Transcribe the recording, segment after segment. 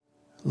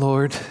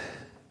Lord,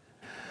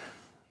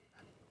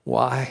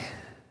 why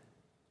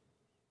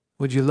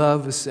would you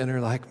love a sinner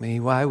like me?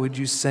 Why would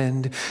you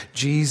send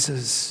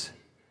Jesus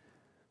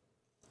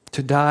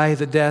to die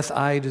the death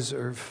I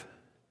deserve?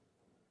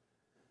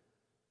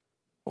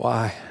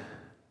 Why?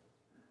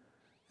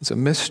 It's a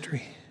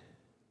mystery.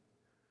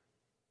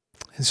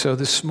 And so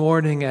this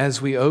morning,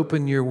 as we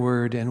open your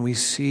word and we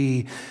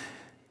see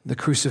the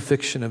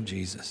crucifixion of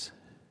Jesus,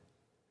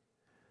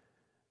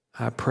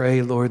 I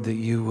pray, Lord, that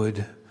you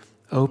would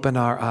open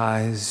our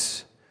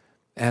eyes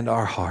and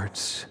our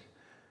hearts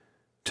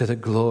to the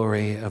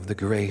glory of the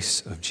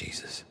grace of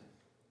Jesus,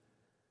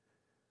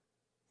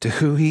 to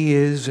who he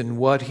is and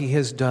what he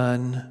has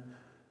done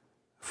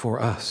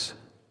for us,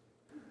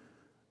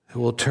 who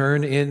will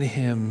turn to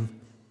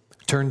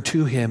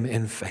him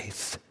in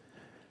faith,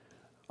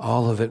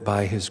 all of it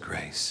by his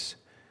grace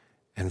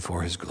and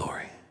for his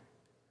glory.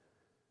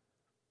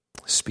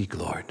 Speak,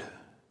 Lord,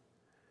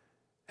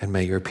 and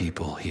may your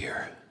people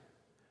hear.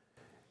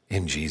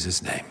 In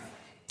Jesus' name,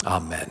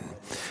 amen.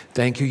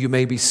 Thank you. You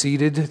may be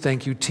seated.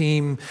 Thank you,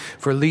 team,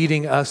 for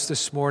leading us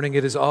this morning.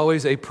 It is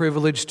always a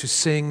privilege to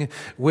sing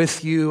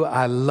with you.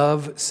 I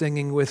love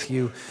singing with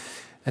you.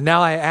 And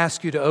now I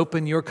ask you to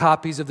open your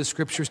copies of the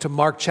scriptures to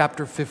Mark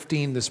chapter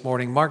 15 this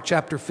morning. Mark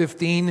chapter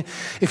 15.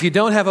 If you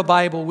don't have a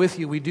Bible with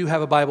you, we do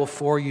have a Bible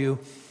for you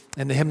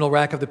in the hymnal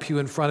rack of the pew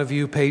in front of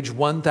you, page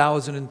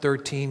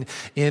 1013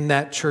 in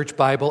that church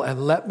Bible.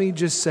 And let me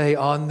just say,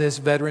 on this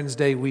Veterans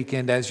Day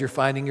weekend, as you're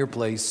finding your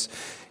place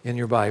in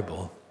your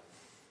Bible,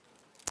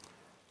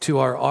 to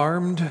our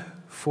armed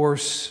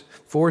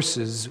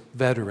forces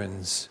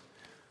veterans,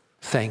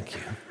 thank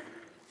you.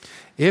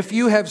 If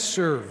you have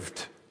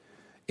served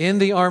in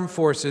the armed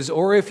forces,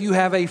 or if you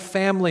have a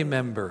family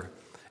member,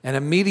 an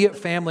immediate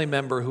family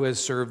member who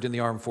has served in the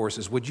armed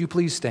forces, would you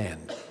please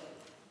stand?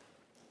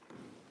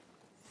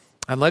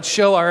 And let's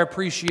show our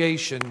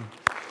appreciation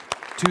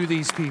to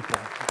these people.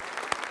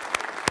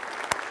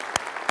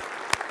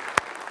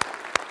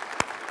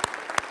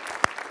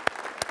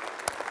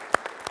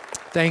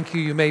 Thank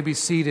you. You may be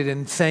seated,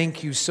 and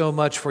thank you so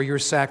much for your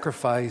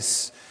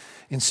sacrifice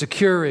in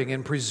securing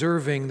and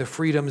preserving the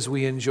freedoms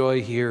we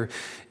enjoy here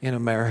in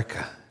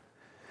America.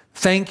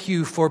 Thank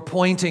you for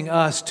pointing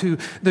us to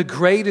the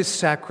greatest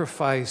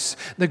sacrifice,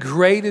 the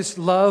greatest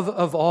love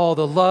of all,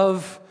 the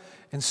love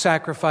and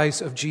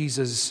sacrifice of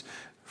Jesus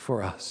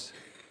for us.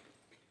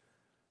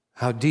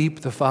 How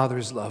deep the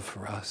Father's love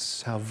for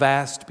us, how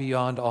vast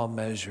beyond all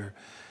measure,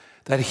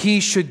 that he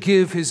should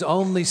give his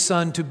only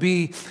Son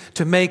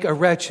to make a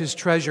wretch his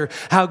treasure.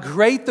 How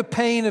great the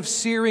pain of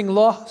searing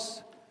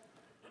loss.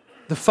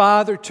 The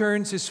Father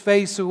turns his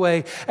face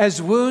away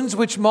as wounds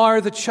which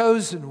mar the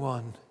chosen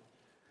one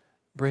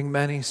bring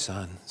many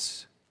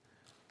sons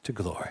to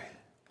glory.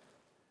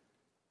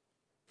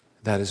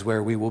 That is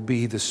where we will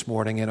be this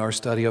morning in our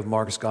study of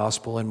Mark's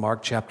Gospel in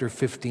Mark chapter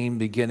 15,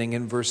 beginning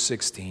in verse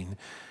 16,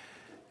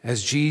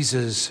 as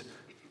Jesus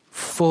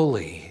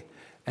fully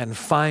and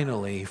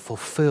finally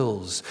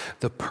fulfills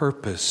the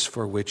purpose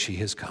for which he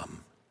has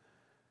come,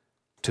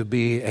 to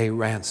be a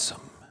ransom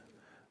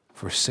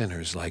for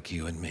sinners like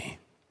you and me.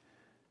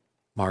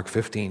 Mark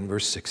 15,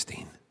 verse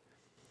 16.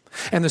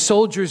 And the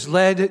soldiers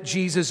led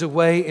Jesus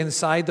away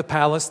inside the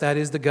palace, that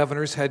is the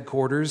governor's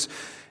headquarters,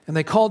 and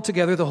they called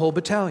together the whole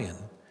battalion.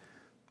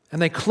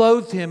 And they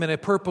clothed him in a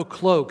purple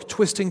cloak,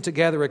 twisting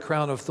together a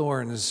crown of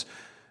thorns.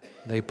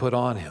 They put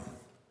on him,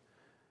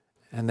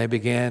 and they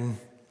began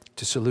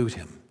to salute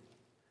him.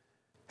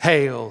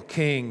 "Hail,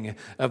 King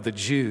of the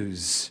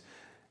Jews!"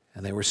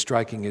 And they were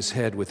striking his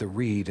head with a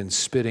reed and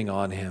spitting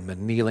on him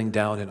and kneeling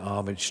down in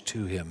homage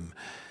to him.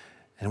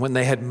 And when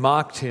they had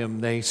mocked him,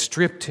 they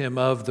stripped him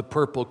of the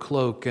purple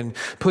cloak and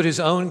put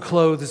his own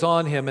clothes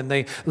on him, and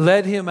they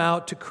led him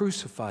out to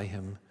crucify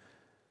him.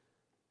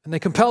 And they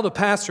compelled a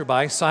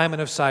passerby, Simon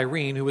of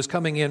Cyrene, who was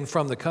coming in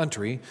from the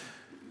country,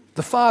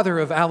 the father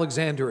of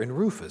Alexander and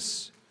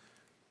Rufus,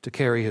 to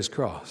carry his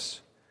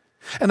cross.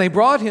 And they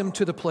brought him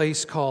to the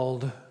place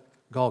called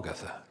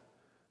Golgotha,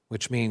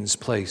 which means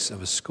place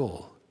of a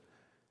skull.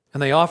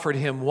 And they offered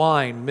him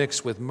wine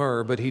mixed with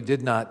myrrh, but he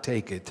did not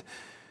take it.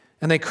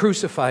 And they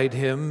crucified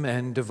him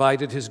and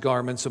divided his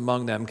garments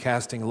among them,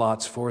 casting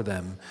lots for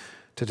them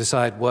to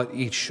decide what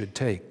each should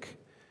take.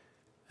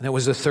 And it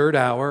was the third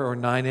hour, or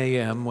 9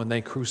 a.m., when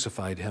they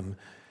crucified him.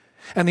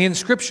 And the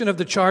inscription of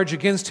the charge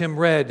against him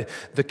read,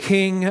 "The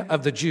King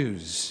of the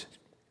Jews."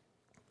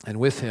 And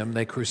with him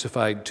they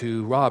crucified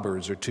two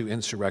robbers or two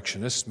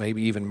insurrectionists,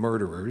 maybe even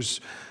murderers,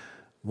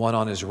 one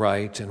on his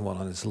right and one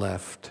on his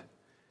left.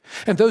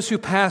 And those who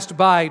passed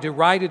by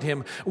derided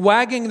him,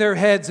 wagging their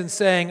heads and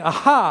saying,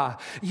 "Aha,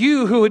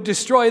 you who would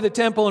destroy the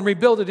temple and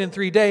rebuild it in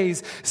 3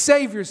 days,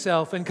 save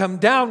yourself and come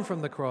down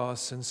from the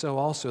cross." And so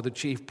also the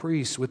chief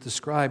priests with the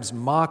scribes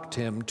mocked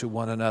him to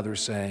one another,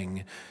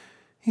 saying,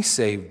 "He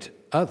saved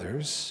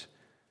others.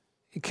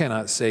 He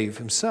cannot save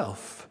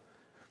himself.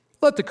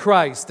 Let the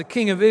Christ, the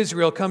King of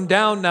Israel, come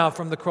down now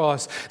from the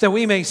cross, that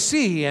we may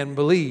see and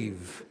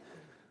believe."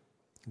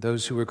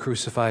 Those who were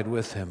crucified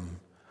with him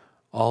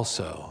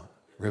also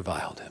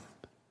reviled him.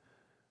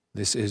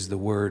 This is the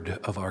word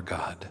of our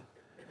God.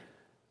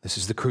 This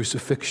is the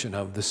crucifixion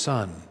of the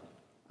Son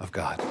of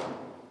God.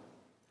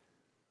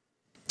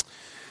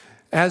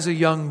 As a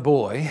young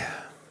boy,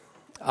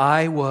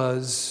 I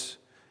was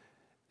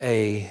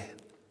a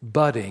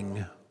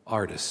budding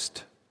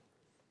artist.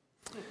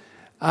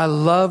 I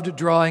loved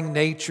drawing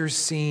nature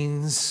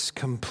scenes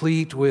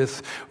complete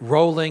with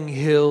rolling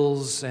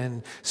hills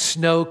and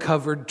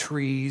snow-covered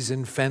trees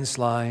and fence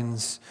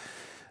lines.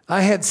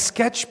 I had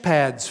sketch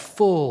pads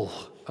full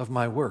of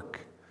my work.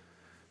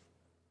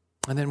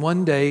 And then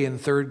one day in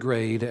third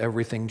grade,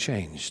 everything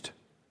changed.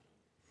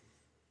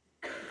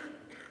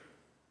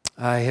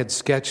 I had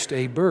sketched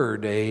a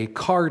bird, a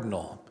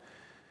cardinal,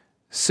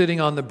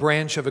 sitting on the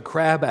branch of a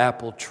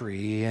crabapple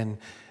tree, and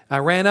I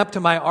ran up to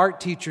my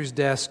art teacher's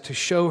desk to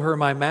show her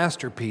my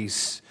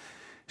masterpiece.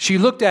 She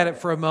looked at it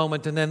for a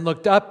moment and then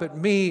looked up at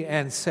me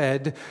and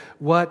said,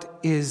 "What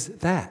is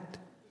that?"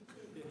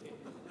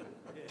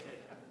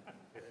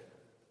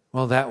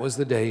 Well, that was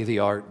the day the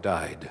art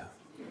died.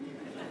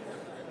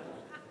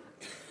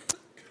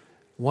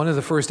 One of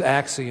the first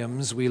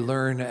axioms we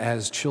learn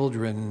as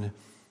children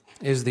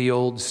is the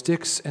old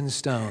 "sticks and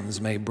stones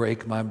may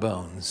break my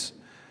bones,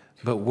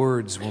 but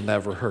words will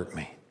never hurt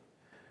me."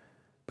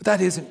 But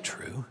that isn't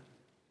true.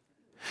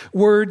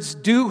 Words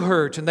do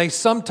hurt, and they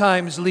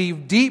sometimes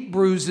leave deep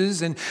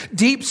bruises and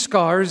deep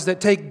scars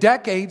that take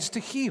decades to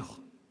heal.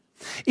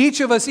 Each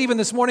of us, even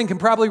this morning, can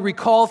probably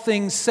recall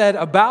things said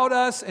about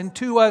us and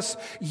to us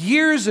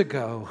years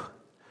ago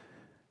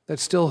that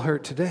still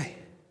hurt today.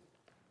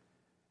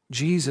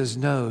 Jesus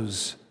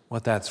knows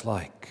what that's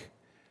like.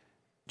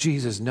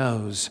 Jesus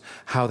knows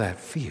how that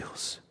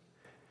feels.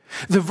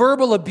 The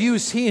verbal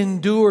abuse he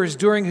endures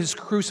during his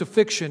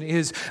crucifixion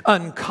is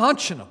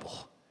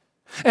unconscionable.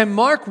 And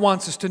Mark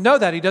wants us to know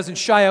that. He doesn't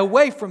shy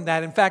away from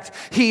that. In fact,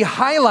 he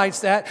highlights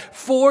that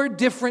 4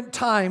 different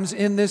times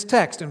in this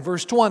text. In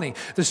verse 20,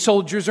 the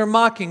soldiers are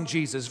mocking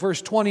Jesus.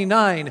 Verse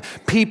 29,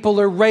 people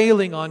are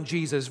railing on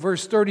Jesus.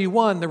 Verse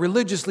 31, the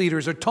religious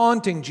leaders are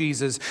taunting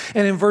Jesus.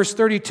 And in verse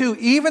 32,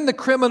 even the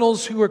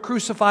criminals who are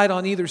crucified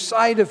on either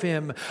side of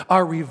him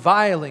are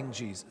reviling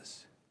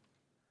Jesus.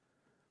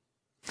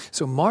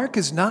 So Mark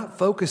is not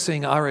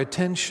focusing our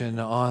attention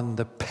on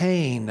the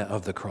pain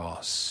of the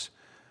cross,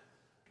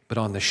 but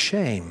on the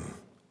shame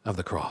of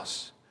the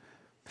cross.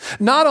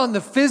 Not on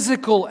the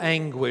physical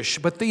anguish,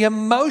 but the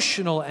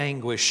emotional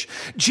anguish.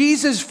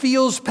 Jesus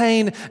feels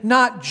pain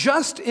not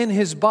just in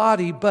his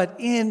body, but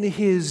in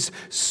his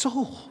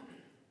soul.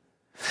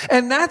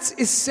 And that's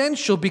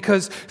essential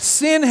because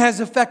sin has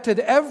affected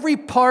every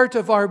part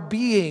of our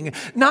being,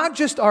 not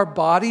just our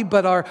body,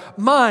 but our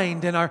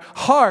mind and our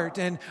heart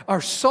and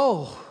our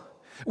soul.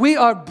 We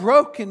are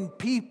broken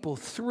people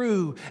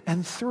through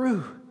and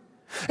through.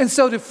 And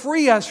so to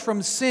free us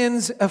from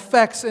sin's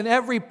effects in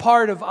every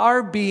part of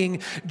our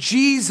being,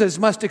 Jesus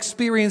must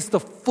experience the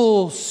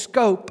full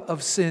scope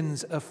of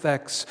sin's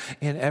effects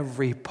in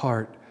every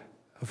part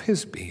of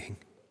his being.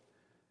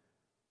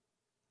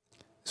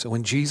 So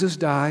when Jesus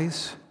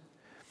dies,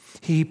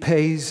 he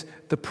pays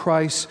the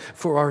price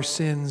for our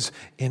sins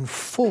in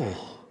full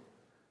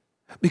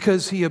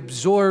because he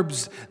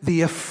absorbs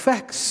the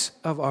effects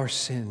of our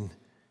sin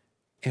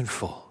in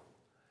full.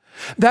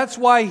 That's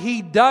why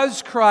he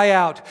does cry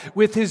out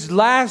with his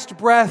last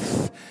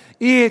breath,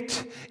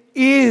 "It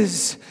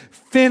is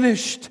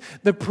finished."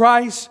 The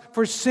price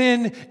for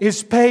sin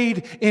is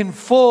paid in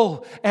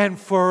full and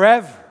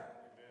forever.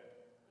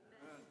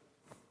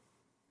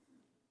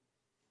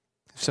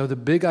 So the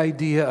big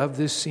idea of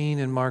this scene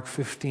in Mark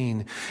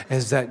 15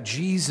 is that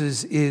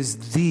Jesus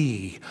is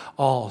the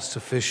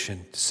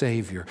all-sufficient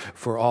Savior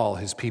for all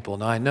his people.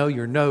 Now, I know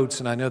your notes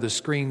and I know the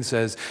screen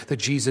says that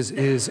Jesus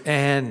is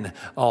an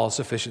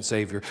all-sufficient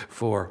Savior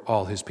for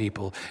all his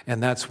people.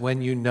 And that's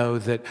when you know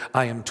that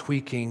I am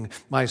tweaking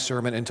my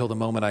sermon until the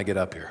moment I get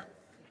up here.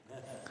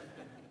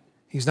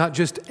 He's not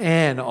just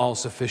an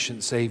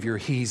all-sufficient Savior.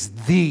 He's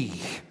the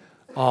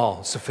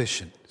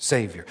all-sufficient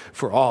Savior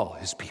for all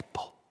his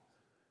people.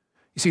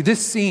 You see,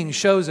 this scene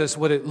shows us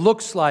what it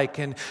looks like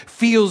and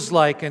feels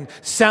like and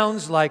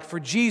sounds like for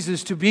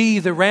Jesus to be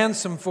the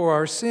ransom for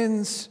our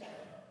sins.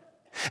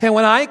 And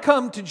when I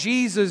come to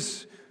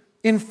Jesus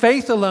in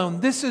faith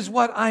alone, this is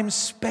what I'm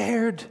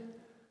spared,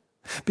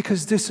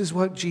 because this is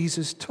what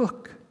Jesus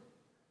took.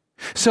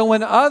 So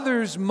when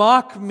others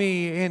mock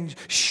me and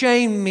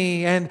shame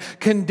me and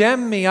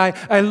condemn me,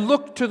 I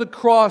look to the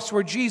cross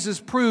where Jesus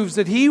proves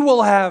that he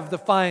will have the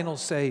final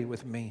say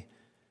with me.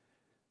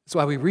 That's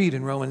why we read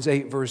in Romans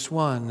 8, verse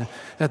 1,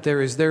 that there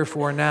is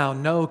therefore now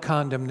no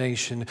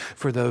condemnation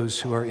for those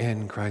who are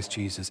in Christ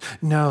Jesus.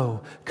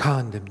 No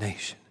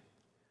condemnation.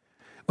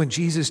 When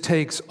Jesus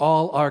takes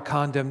all our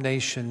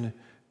condemnation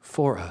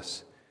for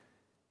us,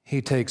 he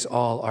takes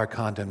all our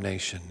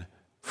condemnation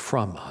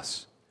from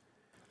us,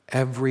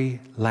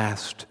 every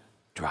last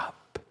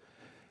drop,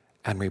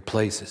 and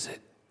replaces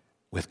it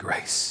with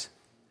grace.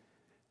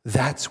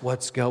 That's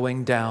what's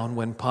going down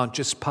when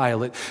Pontius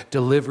Pilate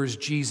delivers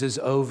Jesus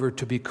over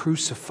to be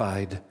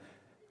crucified.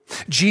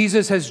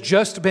 Jesus has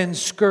just been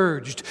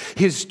scourged.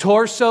 His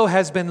torso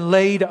has been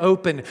laid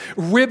open.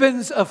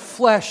 Ribbons of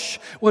flesh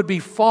would be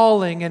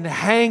falling and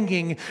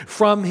hanging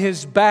from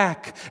his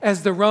back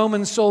as the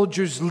Roman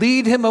soldiers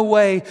lead him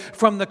away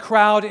from the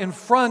crowd in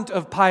front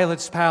of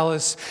Pilate's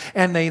palace,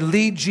 and they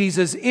lead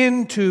Jesus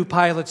into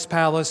Pilate's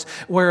palace,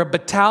 where a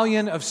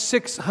battalion of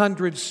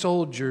 600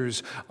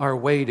 soldiers are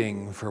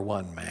waiting for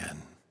one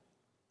man.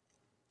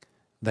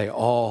 They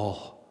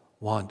all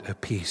want a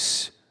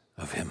piece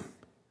of him.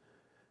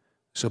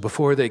 So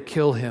before they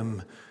kill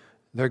him,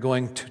 they're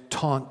going to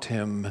taunt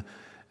him,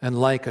 and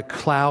like a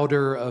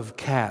clouder of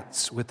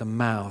cats with a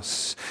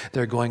mouse,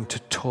 they're going to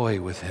toy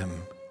with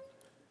him.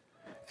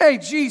 Hey,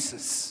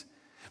 Jesus,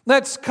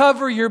 let's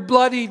cover your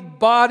bloodied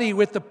body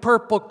with the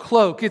purple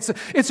cloak.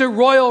 It's a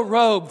royal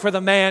robe for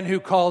the man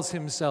who calls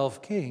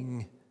himself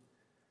king.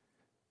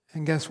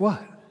 And guess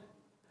what?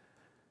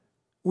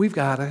 We've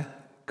got a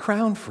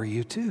crown for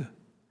you too.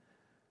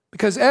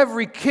 Because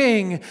every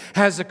king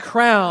has a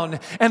crown,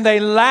 and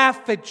they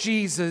laugh at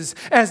Jesus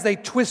as they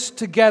twist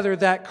together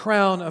that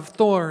crown of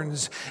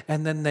thorns,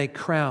 and then they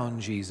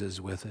crown Jesus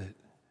with it.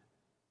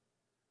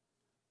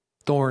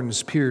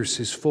 Thorns pierce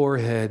his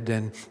forehead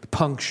and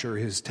puncture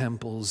his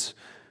temples.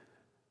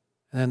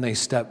 And then they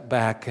step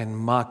back and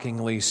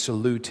mockingly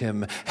salute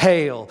him.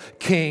 Hail,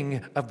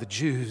 King of the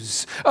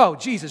Jews. Oh,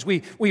 Jesus,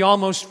 we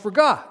almost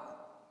forgot.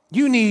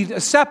 You need a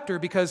scepter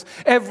because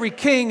every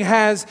king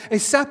has a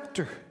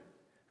scepter.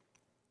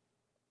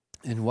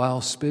 And while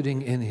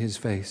spitting in his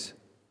face,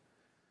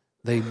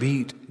 they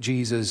beat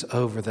Jesus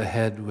over the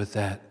head with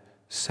that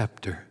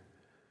scepter.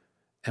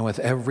 And with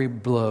every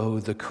blow,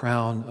 the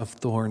crown of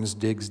thorns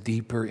digs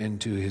deeper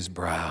into his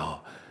brow.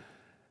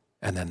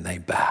 And then they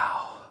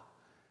bow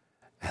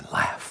and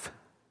laugh.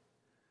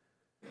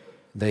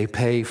 They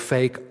pay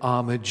fake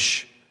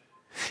homage.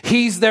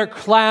 He's their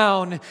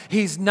clown.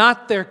 He's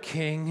not their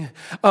king.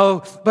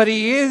 Oh, but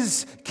he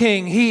is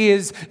king. He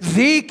is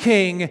the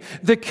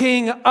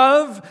king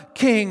of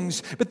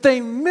kings. But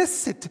they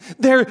miss it.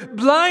 They're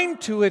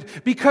blind to it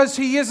because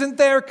he isn't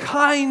their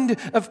kind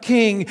of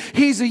king.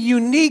 He's a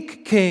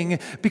unique king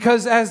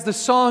because, as the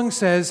song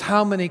says,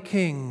 how many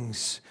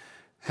kings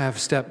have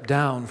stepped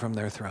down from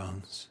their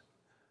thrones?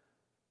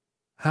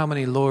 How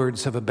many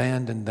lords have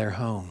abandoned their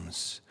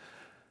homes?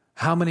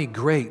 How many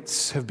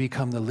greats have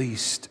become the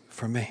least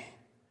for me?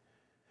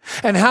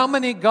 And how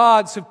many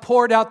gods have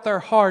poured out their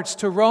hearts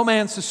to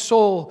romance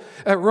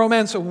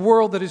a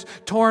world that is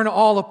torn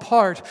all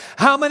apart?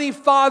 How many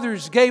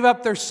fathers gave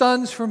up their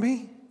sons for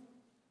me?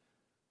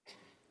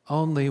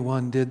 Only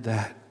one did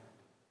that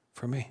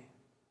for me.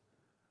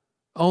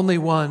 Only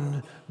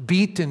one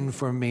beaten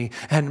for me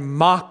and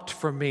mocked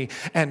for me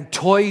and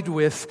toyed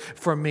with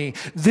for me.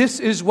 This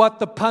is what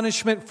the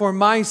punishment for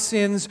my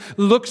sins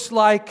looks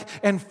like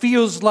and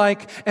feels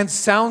like and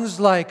sounds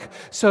like.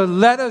 So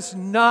let us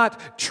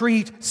not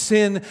treat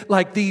sin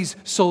like these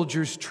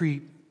soldiers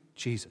treat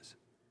Jesus.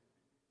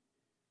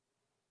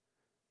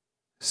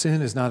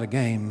 Sin is not a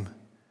game.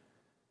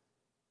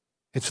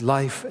 It's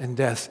life and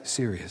death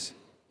serious.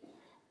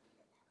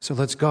 So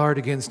let's guard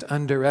against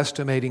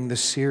underestimating the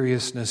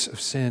seriousness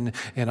of sin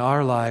in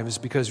our lives,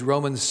 because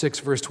Romans 6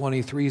 verse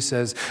 23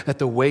 says that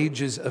the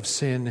wages of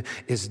sin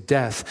is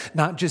death.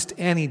 Not just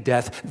any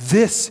death,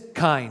 this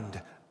kind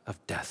of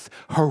death.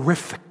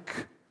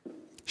 Horrific,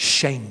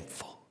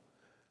 shameful,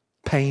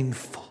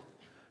 painful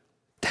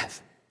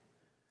death.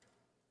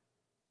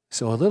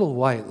 So a little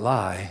white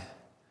lie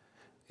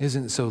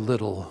isn't so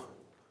little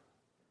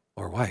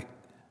or white.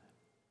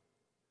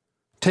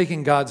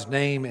 Taking God's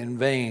name in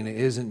vain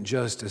isn't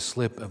just a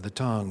slip of the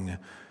tongue.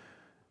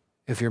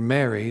 If you're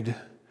married,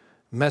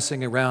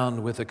 messing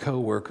around with a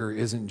coworker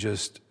isn't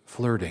just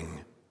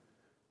flirting.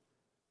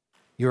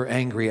 Your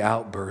angry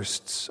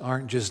outbursts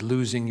aren't just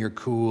losing your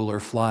cool or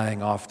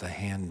flying off the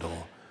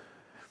handle.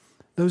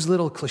 Those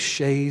little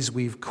cliches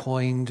we've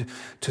coined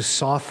to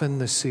soften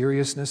the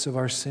seriousness of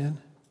our sin,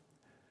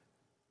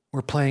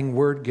 we're playing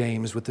word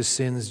games with the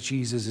sins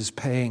Jesus is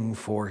paying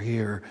for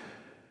here.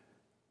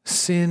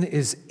 Sin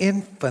is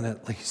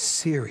infinitely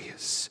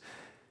serious,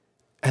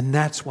 and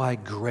that's why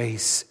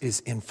grace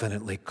is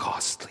infinitely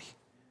costly.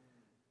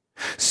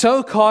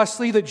 So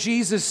costly that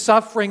Jesus'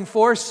 suffering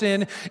for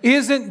sin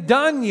isn't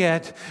done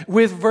yet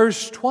with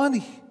verse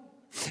 20.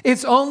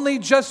 It's only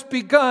just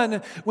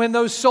begun when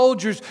those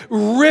soldiers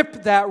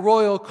rip that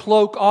royal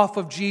cloak off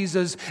of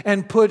Jesus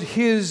and put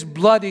his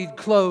bloodied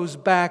clothes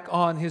back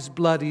on his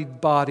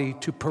bloodied body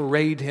to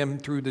parade him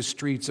through the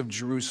streets of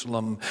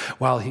Jerusalem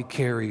while he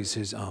carries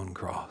his own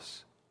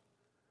cross.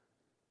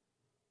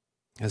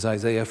 As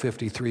Isaiah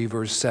 53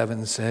 verse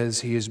 7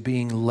 says, he is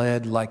being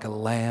led like a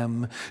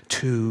lamb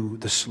to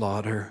the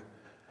slaughter.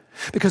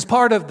 Because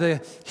part of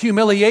the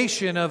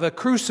humiliation of a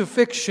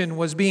crucifixion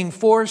was being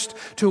forced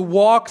to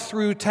walk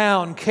through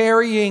town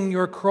carrying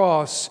your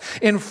cross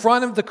in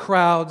front of the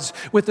crowds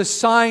with a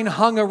sign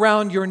hung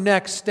around your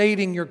neck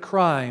stating your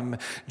crime.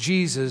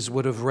 Jesus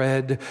would have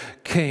read,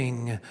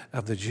 King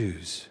of the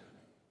Jews.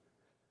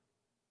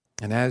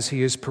 And as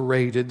he is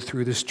paraded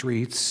through the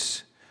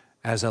streets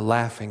as a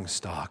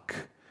laughingstock,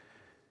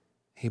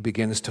 he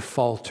begins to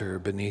falter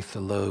beneath the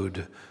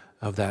load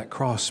of that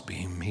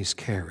crossbeam he's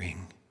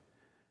carrying.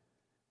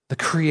 The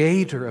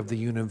creator of the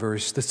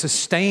universe, the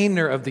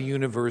sustainer of the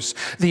universe,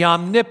 the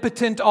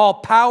omnipotent,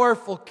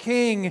 all-powerful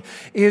King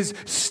is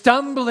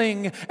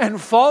stumbling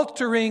and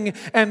faltering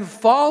and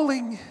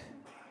falling.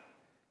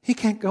 He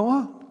can't go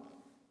on.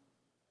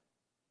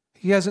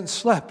 He hasn't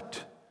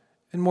slept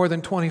in more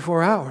than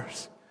 24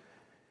 hours.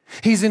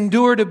 He's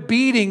endured a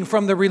beating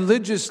from the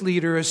religious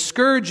leader, a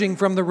scourging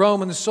from the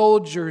Roman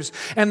soldiers,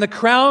 and the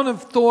crown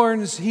of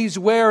thorns he's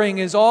wearing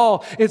it's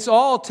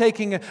all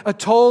taking a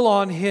toll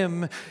on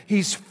him.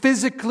 He's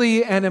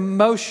physically and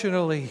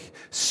emotionally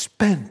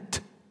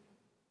spent.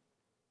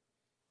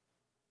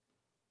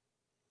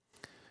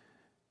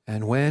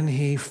 And when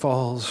he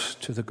falls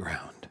to the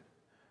ground,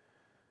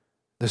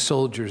 the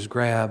soldiers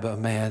grab a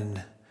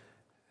man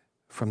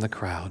from the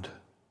crowd,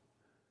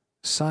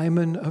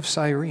 Simon of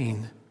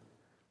Cyrene.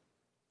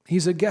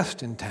 He's a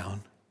guest in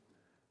town.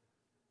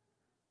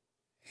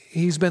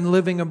 He's been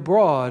living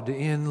abroad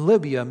in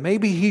Libya.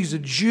 Maybe he's a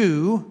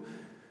Jew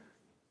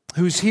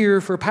who's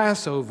here for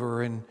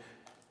Passover, and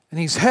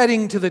he's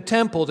heading to the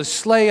temple to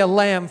slay a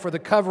lamb for the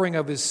covering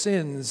of his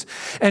sins.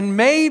 And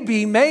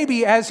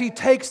maybe as he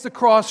takes the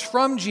cross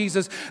from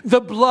Jesus,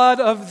 the blood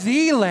of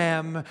the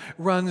lamb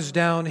runs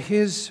down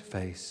his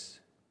face.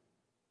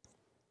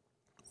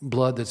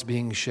 Blood that's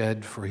being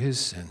shed for his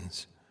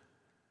sins.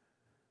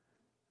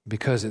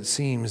 Because it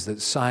seems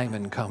that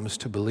Simon comes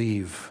to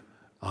believe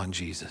on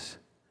Jesus.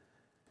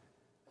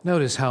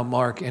 Notice how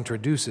Mark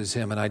introduces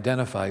him and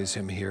identifies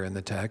him here in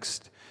the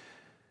text.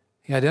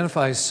 He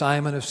identifies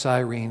Simon of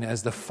Cyrene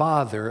as the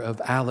father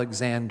of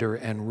Alexander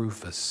and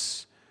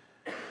Rufus.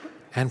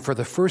 And for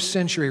the first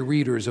century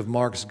readers of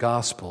Mark's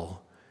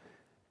gospel,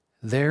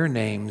 their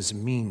names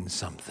mean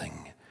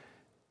something.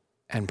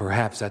 And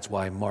perhaps that's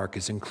why Mark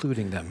is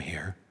including them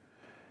here.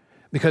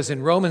 Because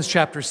in Romans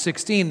chapter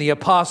 16, the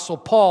Apostle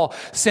Paul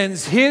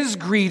sends his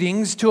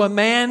greetings to a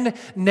man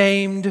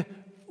named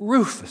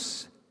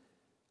Rufus,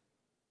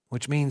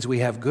 which means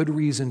we have good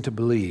reason to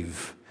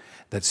believe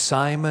that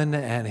Simon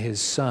and his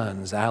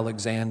sons,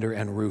 Alexander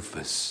and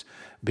Rufus,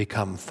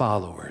 become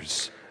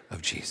followers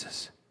of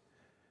Jesus.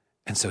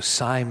 And so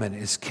Simon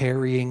is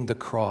carrying the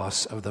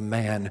cross of the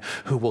man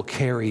who will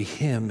carry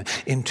him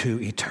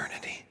into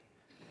eternity.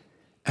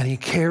 And he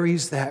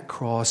carries that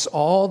cross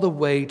all the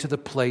way to the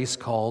place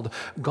called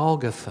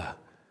Golgotha,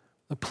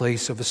 the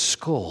place of a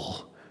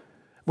skull,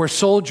 where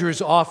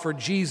soldiers offer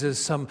Jesus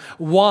some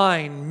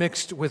wine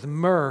mixed with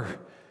myrrh.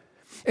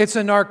 It's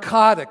a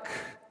narcotic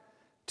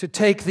to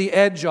take the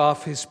edge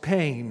off his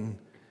pain.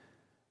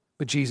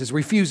 But Jesus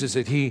refuses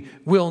it. He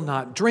will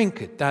not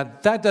drink it.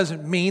 That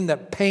doesn't mean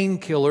that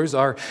painkillers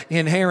are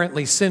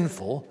inherently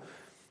sinful.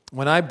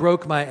 When I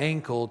broke my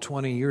ankle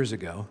 20 years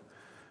ago,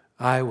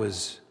 I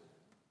was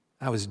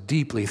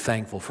deeply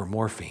thankful for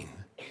morphine.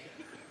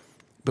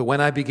 But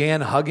when I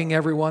began hugging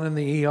everyone in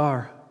the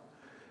ER,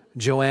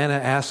 Joanna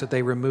asked that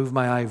they remove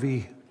my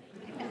IV.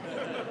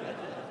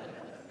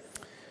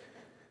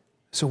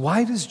 So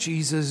why does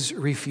Jesus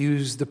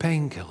refuse the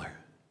painkiller?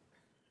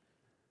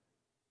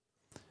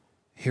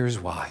 Here's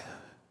why.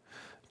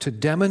 To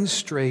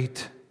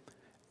demonstrate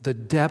the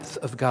depth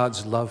of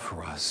God's love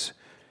for us,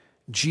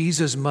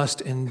 Jesus must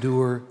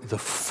endure the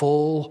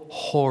full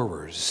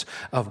horrors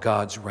of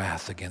God's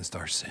wrath against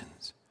our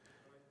sins.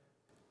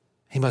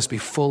 He must be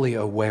fully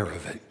aware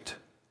of it.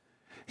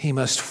 He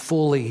must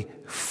fully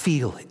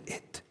feel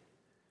it.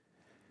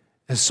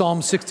 As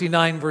Psalm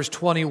 69 verse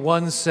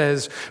 21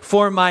 says,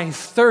 "For my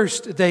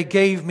thirst they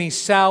gave me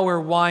sour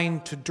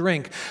wine to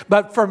drink."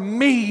 But for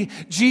me,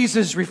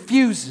 Jesus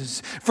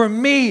refuses. For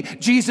me,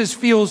 Jesus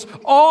feels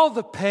all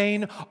the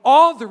pain,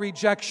 all the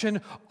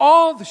rejection,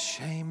 all the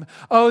shame.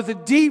 Oh, the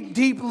deep,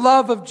 deep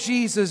love of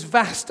Jesus,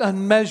 vast,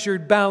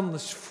 unmeasured,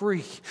 boundless,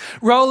 free,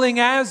 rolling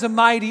as a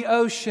mighty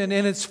ocean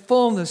in its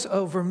fullness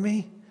over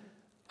me,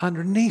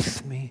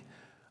 underneath me,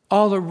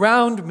 all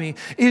around me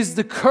is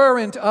the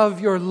current of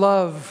your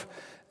love,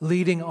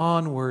 leading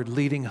onward,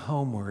 leading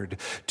homeward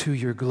to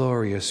your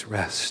glorious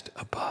rest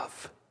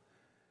above.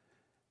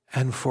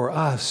 And for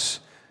us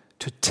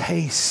to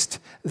taste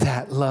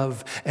that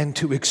love and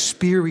to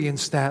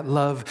experience that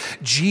love,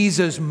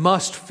 Jesus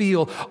must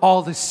feel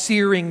all the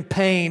searing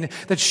pain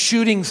that's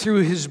shooting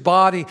through his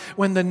body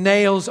when the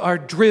nails are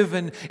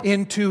driven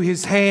into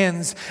his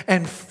hands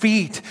and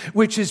feet,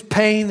 which is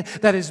pain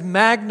that is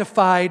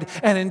magnified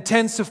and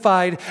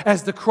intensified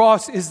as the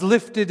cross is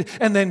lifted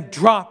and then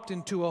dropped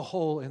into a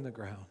hole in the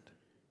ground.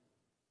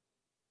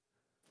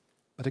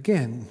 But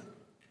again,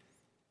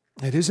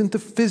 it isn't the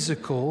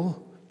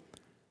physical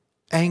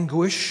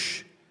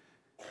anguish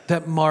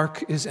that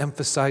Mark is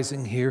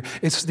emphasizing here.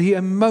 It's the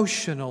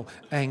emotional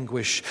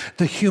anguish,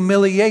 the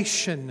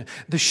humiliation,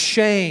 the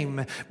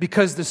shame,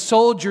 because the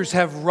soldiers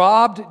have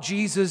robbed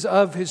Jesus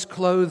of his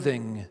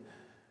clothing.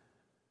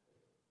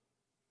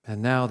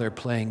 And now they're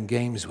playing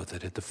games with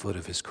it at the foot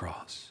of his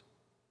cross.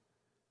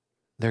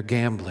 They're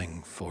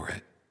gambling for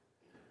it.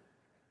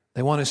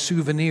 They want a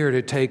souvenir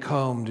to take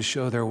home to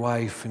show their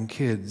wife and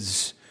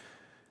kids.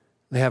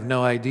 They have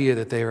no idea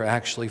that they are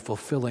actually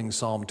fulfilling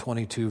Psalm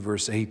 22,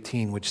 verse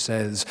 18, which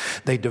says,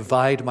 "They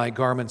divide my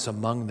garments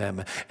among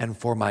them, and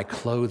for my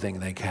clothing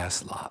they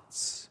cast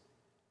lots."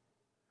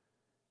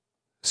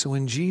 So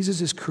when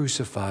Jesus is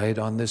crucified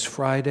on this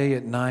Friday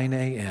at 9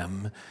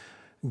 a.m.,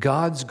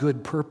 God's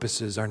good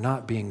purposes are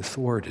not being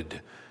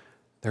thwarted.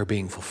 They're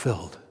being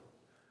fulfilled.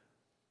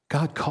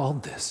 God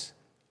called this.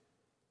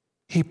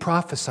 He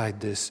prophesied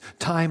this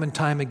time and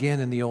time again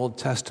in the Old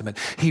Testament.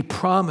 He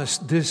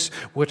promised this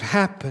would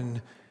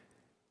happen.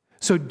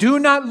 So do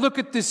not look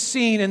at this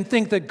scene and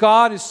think that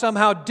God is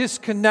somehow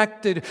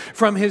disconnected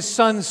from his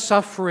son's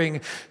suffering.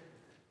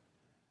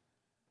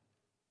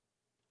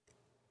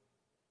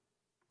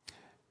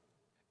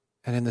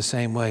 And in the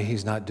same way,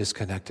 he's not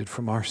disconnected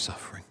from our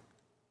suffering.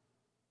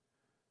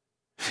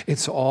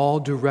 It's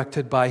all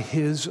directed by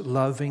his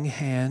loving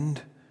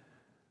hand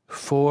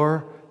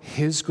for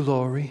his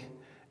glory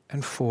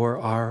and for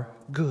our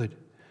good.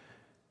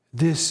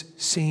 This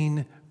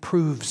scene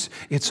proves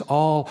it's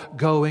all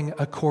going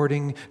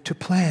according to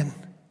plan.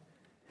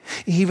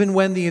 Even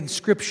when the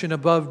inscription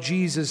above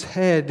Jesus'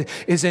 head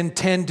is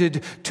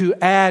intended to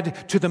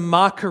add to the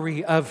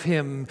mockery of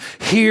him,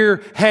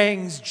 "Here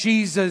hangs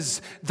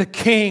Jesus, the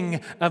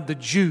King of the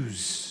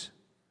Jews."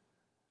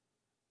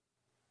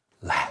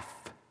 Laugh,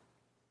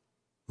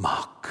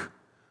 mock,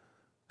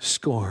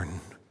 scorn,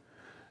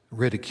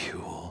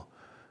 ridicule.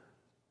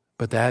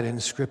 But that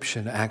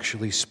inscription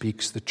actually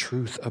speaks the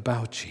truth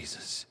about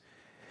Jesus.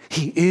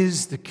 He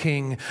is the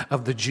King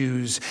of the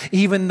Jews,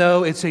 even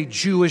though it's a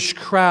Jewish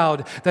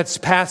crowd that's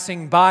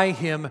passing by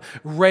him,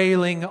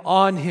 railing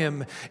on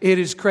him. It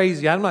is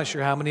crazy. I'm not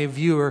sure how many of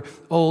you are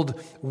old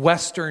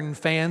Western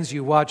fans.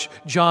 You watch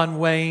John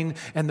Wayne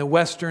and the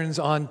Westerns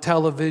on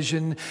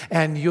television,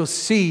 and you'll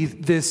see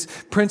this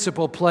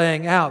principle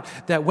playing out,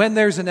 that when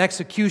there's an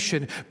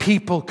execution,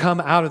 people come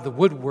out of the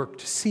woodwork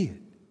to see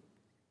it.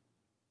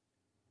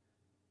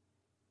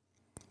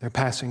 They're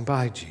passing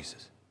by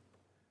Jesus.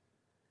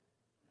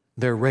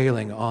 They're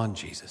railing on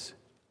Jesus.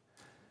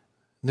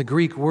 The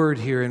Greek word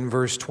here in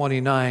verse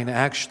 29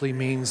 actually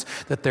means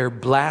that they're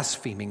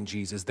blaspheming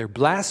Jesus. They're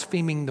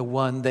blaspheming the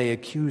one they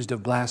accused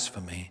of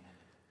blasphemy.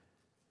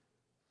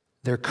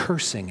 They're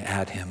cursing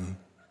at him.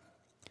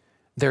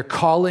 They're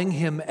calling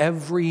him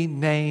every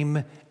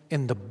name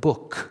in the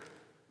book.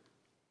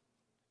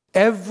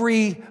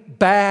 Every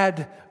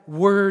bad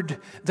word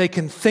they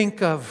can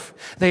think of,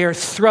 they are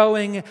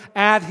throwing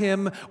at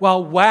him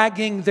while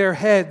wagging their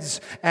heads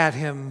at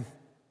him.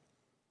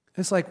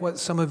 It's like what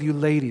some of you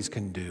ladies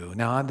can do.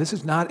 Now, this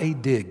is not a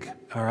dig,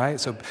 all right?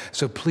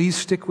 So please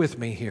stick with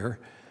me here.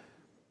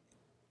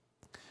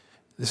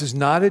 This is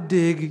not a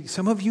dig.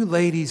 Some of you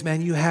ladies,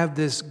 man, you have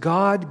this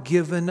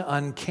God-given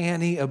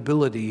uncanny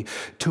ability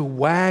to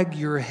wag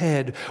your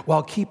head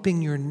while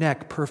keeping your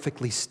neck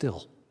perfectly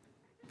still.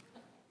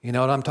 You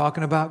know what I'm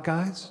talking about,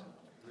 guys?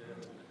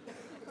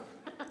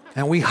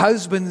 And we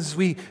husbands,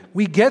 we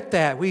get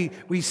that.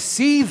 We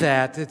see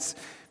that.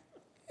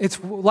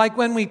 It's like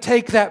when we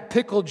take that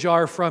pickle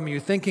jar from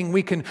you, thinking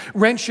we can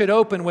wrench it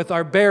open with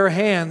our bare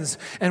hands,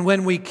 and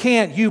when we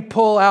can't, you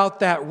pull out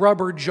that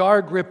rubber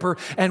jar gripper,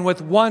 and with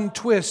one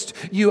twist,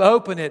 you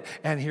open it,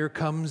 and here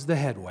comes the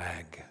head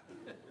wag.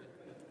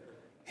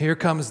 Here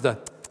comes the...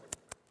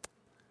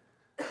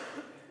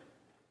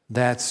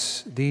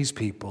 That's these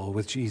people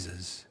with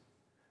Jesus.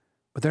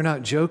 But they're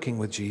not joking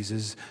with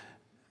Jesus.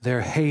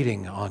 They're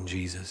hating on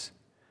Jesus.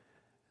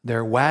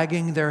 They're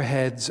wagging their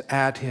heads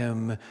at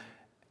him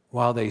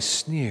while they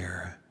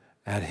sneer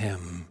at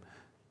him.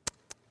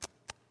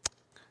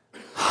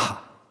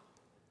 Ha!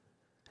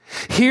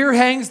 Here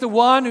hangs the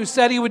one who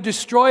said he would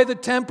destroy the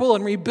temple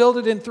and rebuild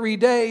it in 3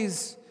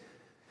 days.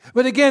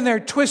 But again, they're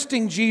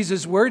twisting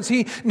Jesus' words.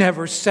 He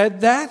never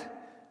said that.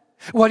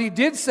 What he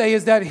did say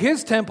is that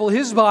his temple,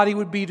 his body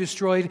would be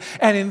destroyed,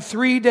 and in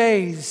 3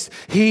 days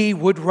he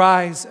would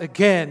rise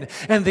again.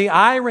 And the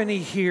irony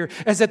here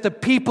is that the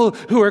people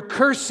who are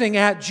cursing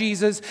at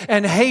Jesus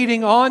and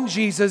hating on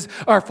Jesus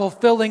are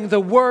fulfilling the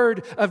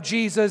word of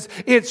Jesus.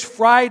 It's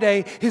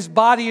Friday, his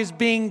body is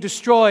being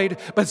destroyed,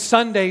 but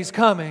Sunday's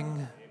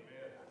coming.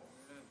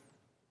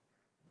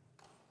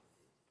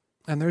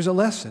 And there's a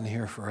lesson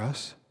here for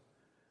us.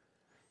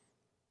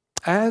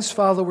 As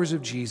followers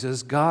of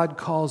Jesus, God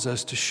calls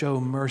us to show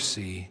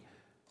mercy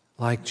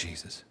like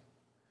Jesus.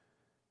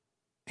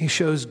 He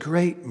shows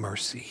great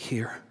mercy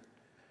here.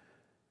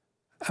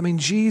 I mean,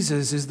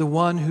 Jesus is the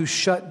one who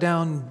shut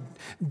down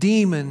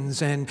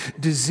demons and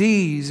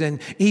disease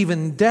and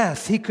even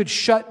death. He could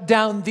shut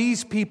down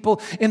these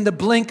people in the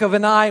blink of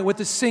an eye with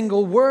a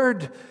single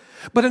word.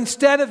 But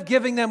instead of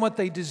giving them what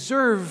they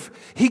deserve,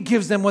 he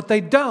gives them what they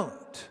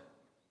don't.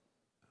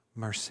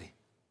 Mercy.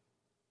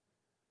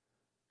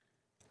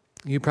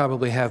 You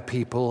probably have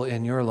people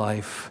in your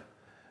life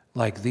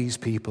like these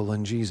people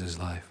in Jesus'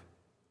 life.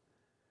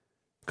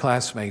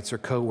 Classmates or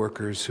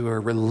coworkers who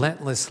are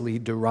relentlessly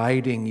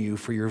deriding you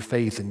for your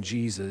faith in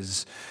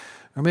Jesus,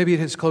 Or maybe it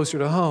hits closer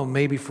to home.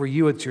 Maybe for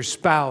you it's your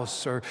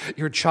spouse or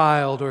your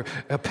child or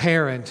a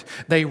parent.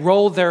 They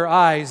roll their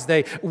eyes,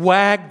 they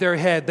wag their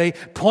head, they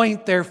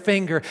point their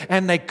finger,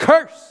 and they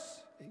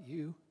curse at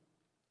you.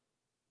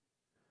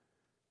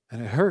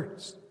 And it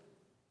hurts.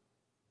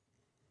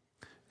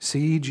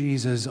 See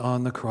Jesus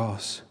on the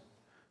cross,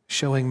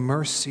 showing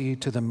mercy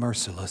to the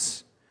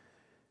merciless.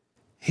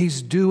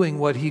 He's doing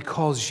what he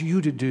calls you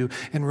to do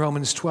in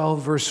Romans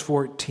 12, verse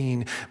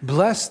 14.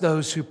 Bless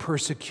those who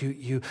persecute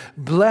you.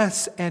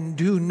 Bless and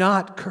do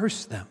not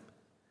curse them.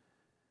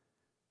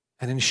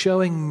 And in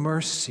showing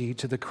mercy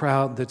to the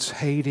crowd that's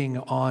hating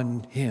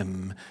on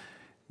him,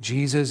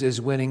 Jesus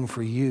is winning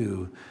for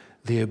you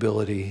the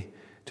ability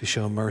to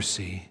show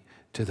mercy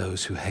to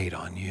those who hate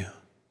on you.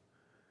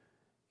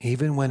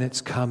 Even when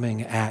it's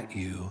coming at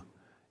you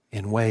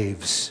in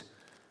waves,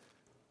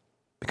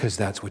 because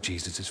that's what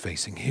Jesus is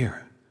facing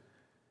here.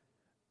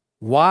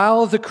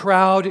 While the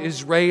crowd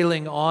is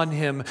railing on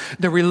him,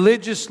 the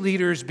religious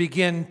leaders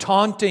begin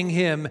taunting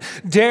him,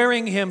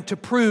 daring him to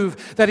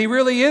prove that he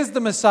really is the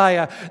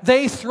Messiah.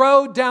 They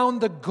throw down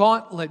the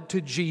gauntlet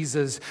to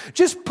Jesus.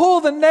 Just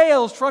pull the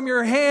nails from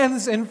your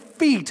hands and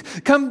feet.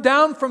 Come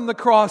down from the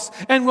cross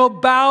and we'll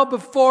bow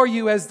before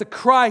you as the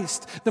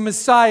Christ, the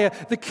Messiah,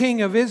 the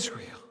King of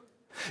Israel.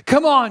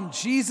 Come on,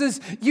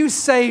 Jesus, you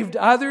saved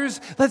others.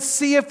 Let's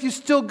see if you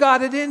still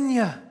got it in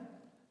you.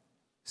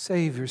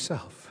 Save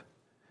yourself.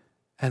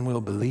 And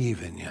we'll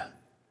believe in you.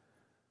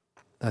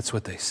 That's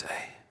what they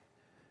say.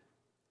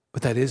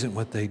 But that isn't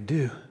what they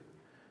do.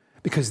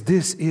 Because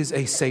this is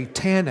a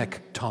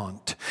satanic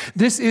taunt.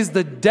 This is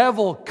the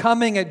devil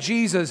coming at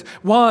Jesus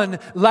one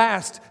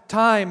last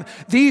time.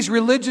 These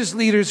religious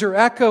leaders are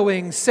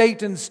echoing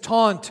Satan's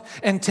taunt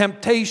and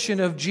temptation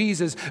of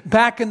Jesus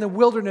back in the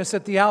wilderness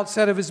at the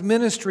outset of his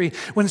ministry,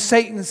 when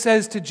Satan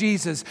says to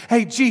Jesus,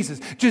 "Hey Jesus,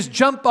 just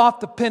jump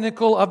off the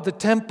pinnacle of the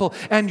temple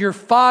and your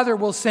Father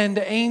will send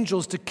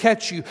angels to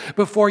catch you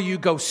before you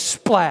go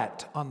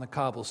splat on the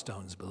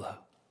cobblestones below."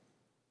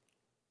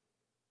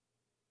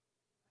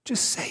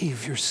 Just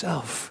save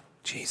yourself,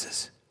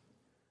 Jesus.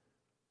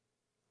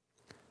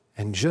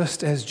 And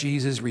just as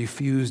Jesus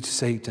refused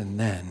Satan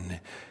then,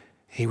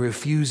 he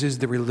refuses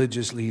the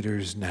religious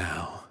leaders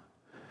now.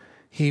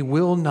 He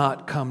will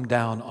not come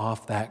down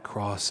off that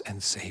cross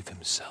and save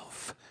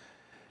himself.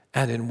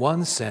 And in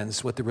one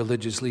sense, what the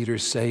religious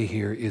leaders say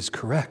here is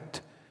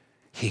correct.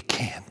 He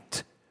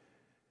can't.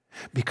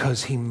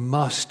 Because he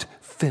must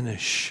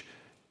finish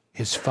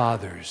his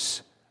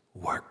Father's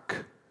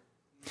work.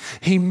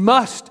 He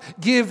must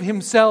give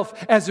himself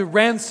as a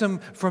ransom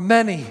for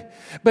many.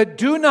 But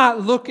do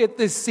not look at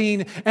this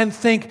scene and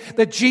think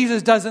that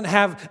Jesus doesn't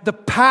have the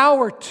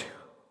power to.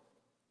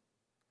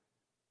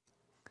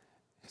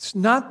 It's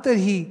not that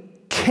he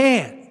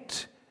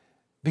can't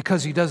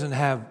because he doesn't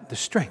have the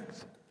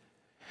strength.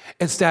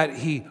 It's that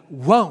he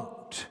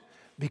won't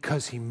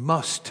because he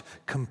must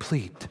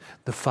complete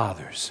the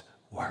Father's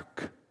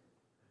work.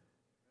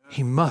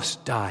 He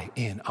must die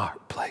in our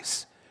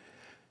place.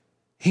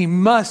 He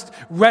must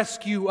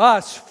rescue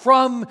us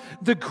from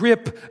the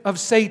grip of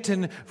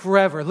Satan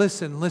forever.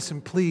 Listen,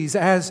 please.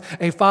 As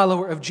a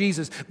follower of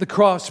Jesus, the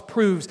cross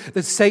proves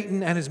that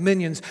Satan and his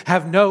minions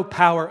have no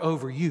power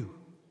over you.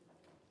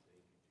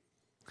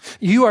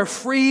 You are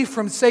free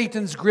from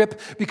Satan's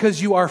grip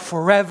because you are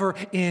forever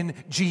in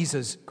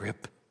Jesus'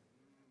 grip.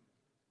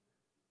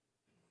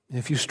 And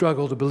if you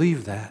struggle to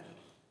believe that,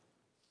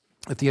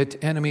 if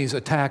the enemy's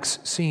attacks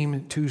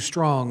seem too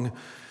strong,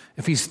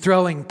 if he's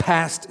throwing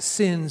past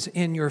sins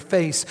in your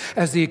face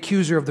as the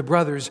accuser of the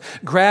brothers,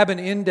 grab an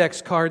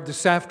index card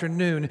this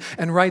afternoon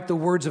and write the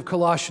words of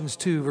Colossians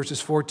 2,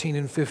 verses 14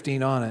 and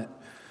 15 on it.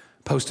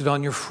 Post it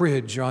on your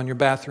fridge or on your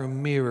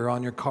bathroom mirror,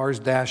 on your car's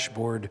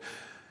dashboard.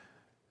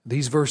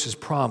 These verses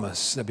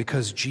promise that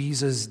because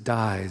Jesus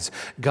dies,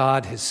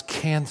 God has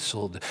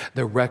canceled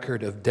the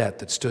record of debt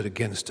that stood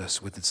against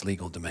us with its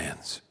legal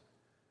demands.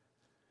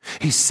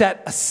 He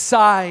set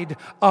aside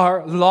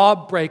our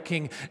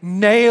law-breaking,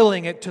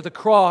 nailing it to the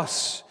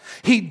cross.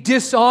 He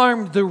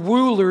disarmed the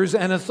rulers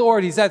and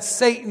authorities, that's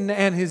Satan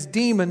and his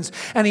demons,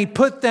 and he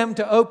put them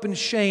to open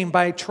shame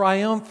by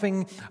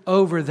triumphing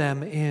over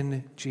them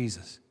in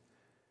Jesus.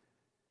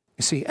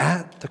 You see,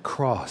 at the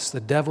cross, the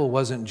devil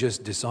wasn't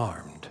just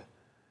disarmed.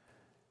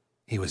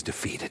 He was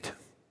defeated.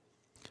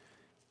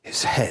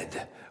 His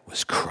head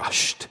was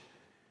crushed.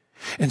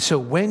 And so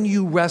when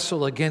you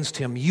wrestle against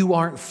him, you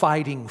aren't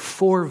fighting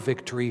for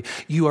victory,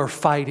 you are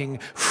fighting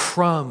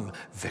from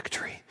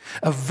victory.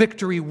 A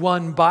victory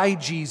won by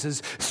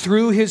Jesus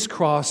through his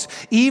cross,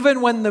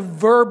 even when the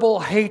verbal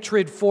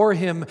hatred for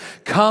him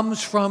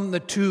comes from the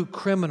two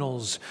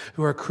criminals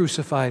who are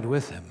crucified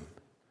with him.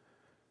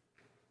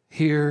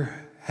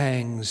 Here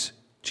hangs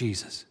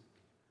Jesus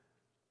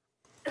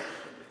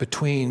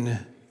between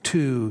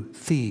two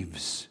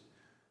thieves,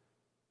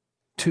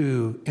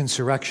 two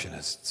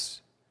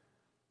insurrectionists,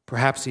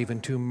 perhaps even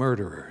two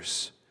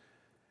murderers.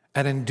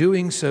 And in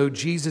doing so,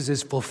 Jesus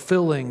is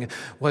fulfilling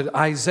what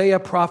Isaiah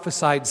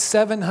prophesied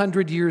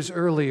 700 years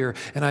earlier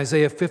in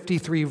Isaiah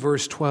 53,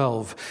 verse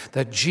 12,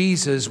 that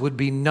Jesus would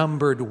be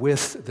numbered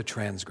with the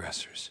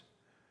transgressors.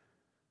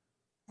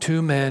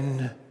 Two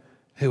men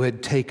who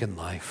had taken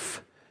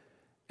life,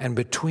 and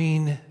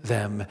between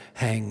them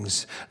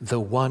hangs the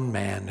one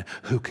man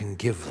who can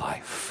give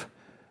life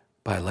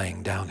by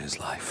laying down his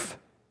life.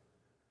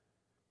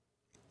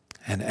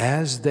 And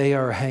as they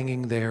are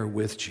hanging there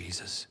with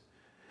Jesus,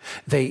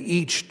 they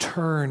each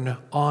turn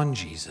on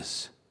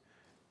Jesus,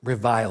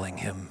 reviling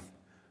him,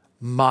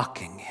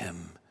 mocking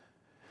him.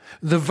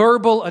 The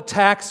verbal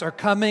attacks are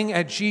coming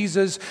at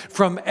Jesus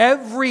from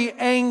every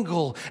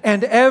angle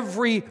and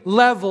every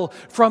level,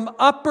 from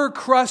upper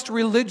crust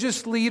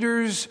religious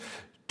leaders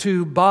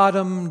to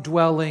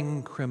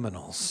bottom-dwelling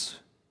criminals.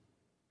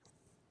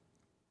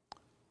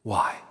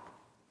 Why?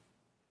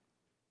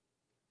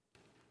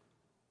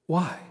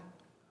 Why?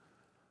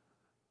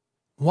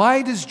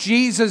 Why does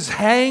Jesus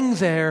hang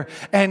there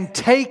and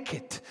take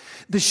it?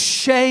 The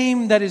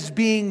shame that is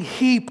being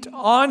heaped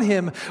on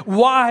him,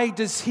 why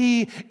does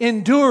he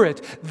endure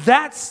it?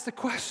 That's the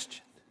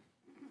question.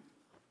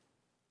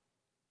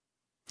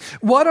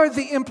 What are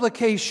the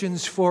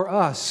implications for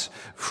us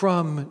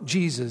from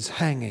Jesus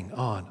hanging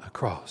on a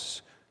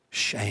cross?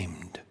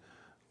 Shamed,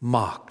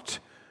 mocked,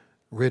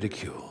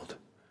 ridiculed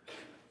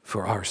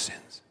for our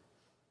sins.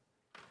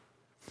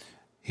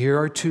 Here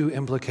are two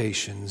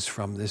implications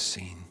from this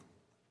scene.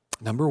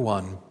 Number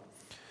one,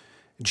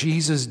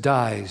 Jesus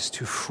dies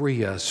to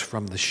free us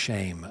from the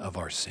shame of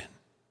our sin.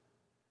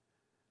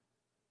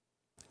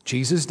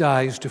 Jesus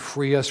dies to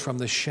free us from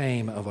the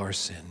shame of our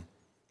sin.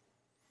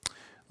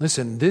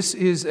 Listen, this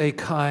is the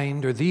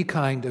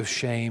kind of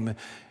shame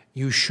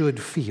you should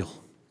feel.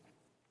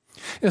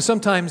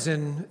 Sometimes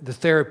in the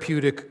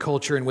therapeutic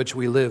culture in which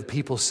we live,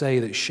 people say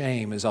that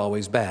shame is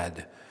always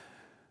bad,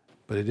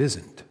 but it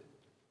isn't.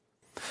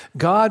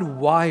 God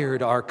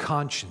wired our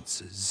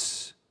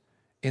consciences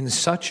in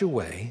such a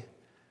way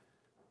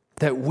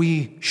that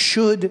we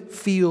should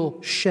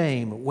feel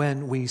shame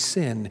when we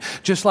sin.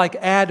 Just like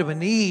Adam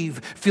and Eve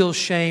feel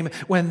shame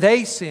when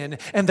they sin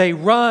and they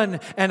run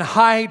and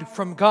hide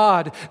from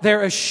God.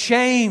 They're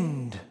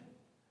ashamed.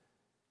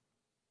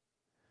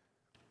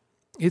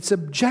 It's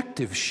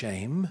objective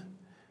shame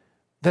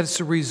that's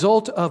a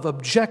result of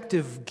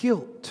objective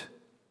guilt.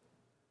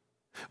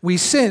 We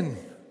sin.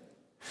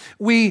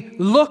 We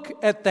look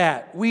at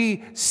that,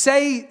 we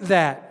say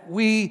that,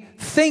 we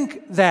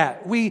think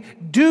that, we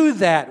do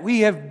that.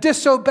 We have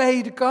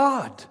disobeyed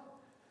God.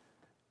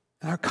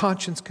 And our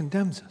conscience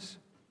condemns us.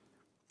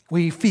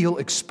 We feel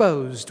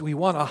exposed. We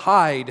want to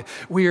hide.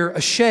 We're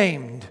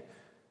ashamed.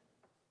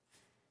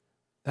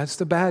 That's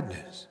the bad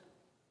news.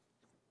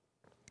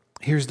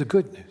 Here's the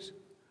good news.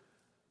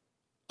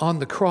 On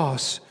the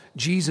cross,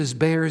 Jesus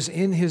bears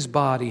in his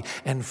body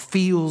and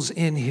feels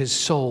in his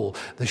soul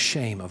the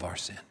shame of our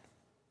sin.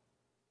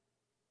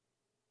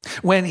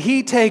 When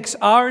he takes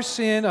our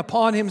sin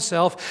upon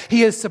himself,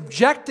 he is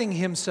subjecting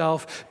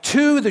himself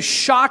to the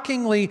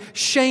shockingly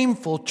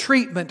shameful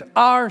treatment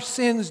our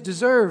sins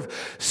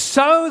deserve,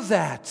 so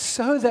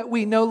that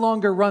we no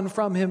longer run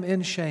from him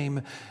in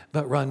shame,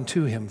 but run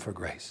to him for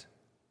grace.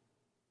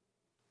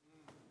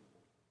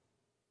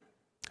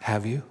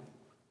 Have you?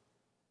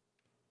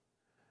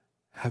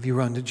 Have you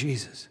run to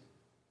Jesus?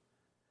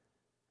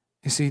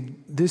 You see,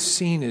 this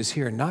scene is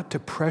here not to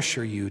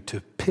pressure you to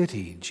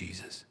pity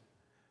Jesus,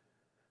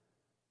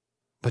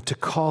 but to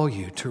call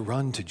you to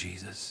run to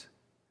Jesus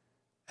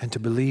and to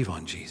believe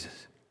on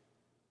Jesus.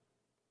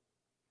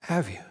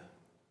 Have you?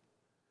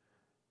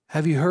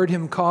 Have you heard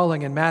him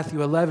calling in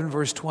Matthew 11,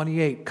 verse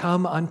 28,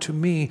 "Come unto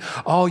me,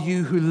 all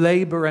you who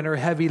labor and are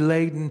heavy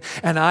laden,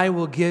 and I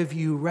will give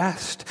you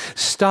rest."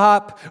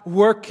 Stop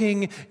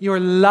working your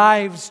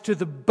lives to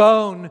the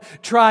bone,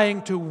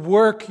 trying to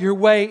work your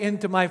way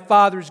into my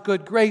Father's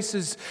good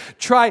graces.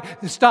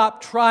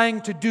 Stop trying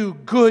to do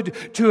good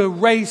to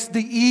erase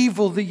the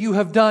evil that you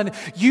have done.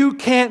 You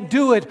can't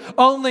do it.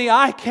 Only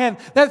I can.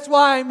 That's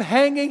why I'm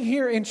hanging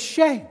here in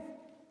shame.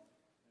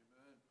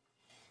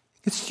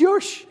 It's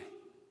your shame.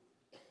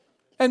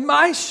 And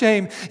my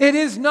shame, it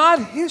is not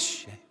his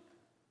shame.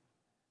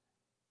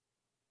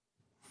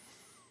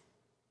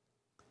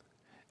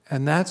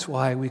 And that's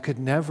why we could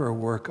never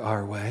work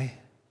our way.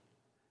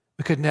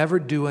 We could never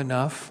do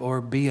enough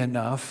or be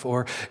enough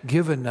or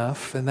give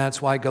enough. And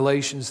that's why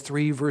Galatians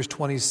 3 verse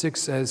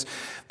 26 says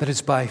that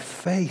it's by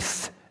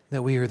faith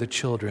that we are the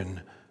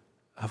children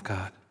of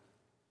God.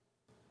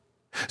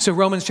 So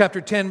Romans chapter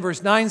 10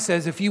 verse 9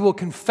 says, if you will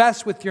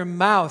confess with your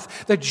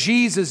mouth that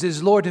Jesus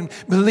is Lord and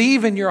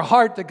believe in your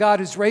heart that God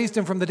has raised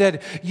him from the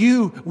dead,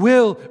 you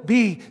will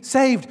be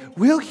saved.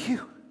 Will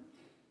you?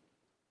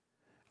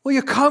 Will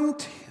you come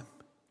to him?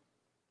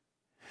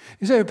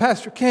 You say,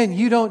 Pastor Ken,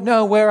 you don't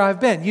know where I've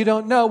been. You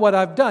don't know what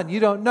I've done. You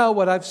don't know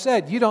what I've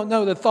said. You don't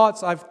know the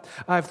thoughts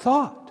I've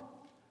thought.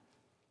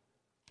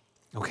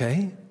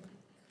 Okay?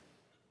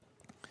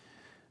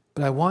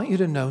 But I want you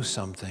to know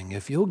something.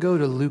 If you'll go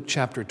to Luke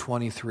chapter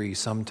 23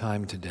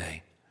 sometime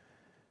today,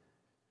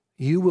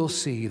 you will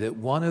see that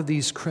one of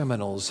these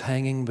criminals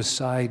hanging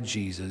beside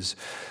Jesus,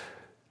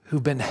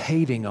 who've been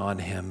hating on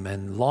him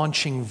and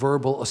launching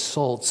verbal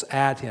assaults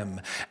at him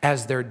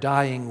as they're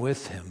dying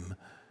with him,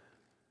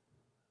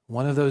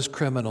 one of those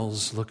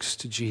criminals looks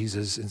to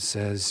Jesus and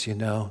says, you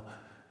know,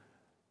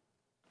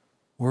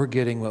 we're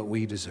getting what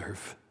we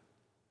deserve.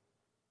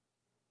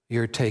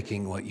 You're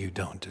taking what you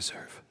don't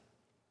deserve.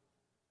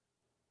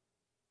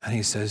 And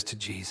he says to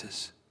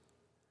Jesus,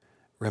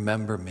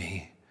 remember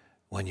me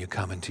when you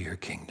come into your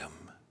kingdom.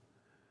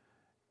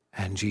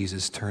 And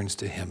Jesus turns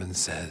to him and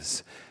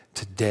says,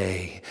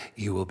 today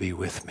you will be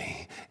with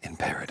me in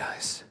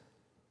paradise.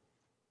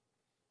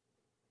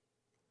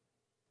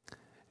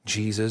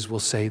 Jesus will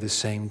say the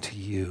same to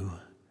you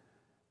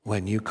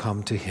when you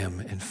come to him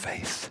in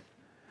faith.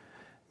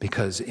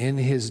 Because in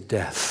his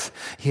death,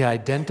 he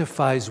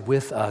identifies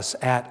with us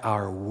at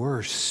our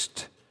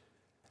worst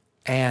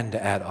and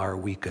at our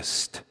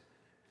weakest.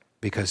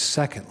 Because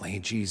secondly,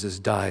 Jesus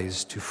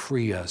dies to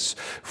free us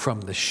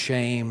from the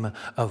shame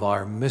of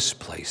our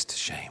misplaced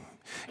shame.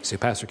 You say,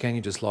 Pastor Ken,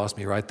 you just lost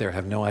me right there. I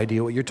have no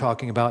idea what you're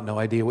talking about, no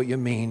idea what you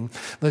mean.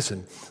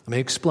 Listen, let me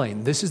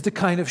explain. This is the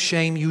kind of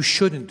shame you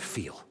shouldn't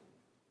feel.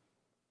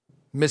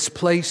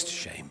 Misplaced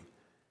shame.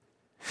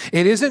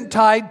 It isn't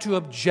tied to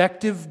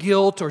objective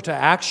guilt or to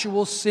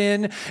actual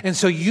sin. And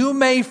so you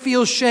may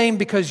feel shame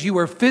because you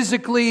were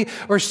physically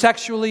or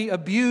sexually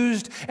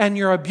abused and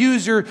your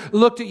abuser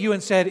looked at you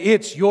and said,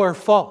 it's your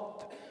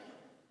fault.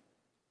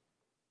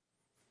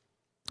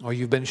 Or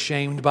you've been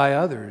shamed by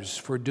others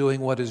for doing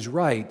what is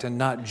right and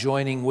not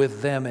joining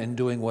with them in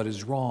doing what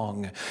is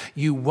wrong.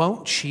 You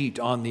won't cheat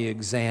on the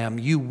exam.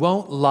 You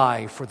won't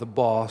lie for the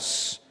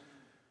boss.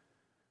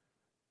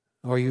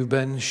 Or you've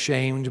been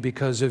shamed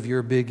because of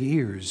your big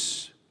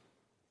ears.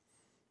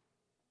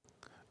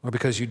 Or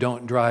because you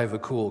don't drive a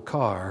cool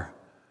car.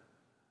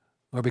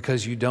 Or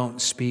because you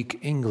don't speak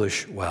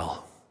English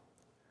well.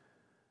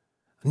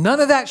 None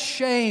of that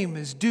shame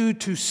is due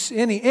to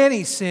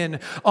any sin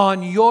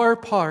on your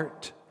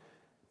part.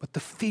 But the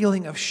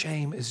feeling of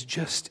shame is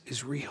just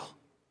as real.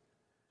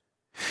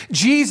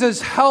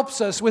 Jesus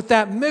helps us with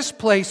that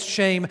misplaced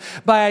shame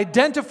by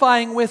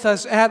identifying with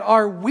us at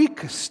our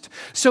weakest.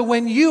 So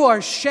when you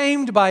are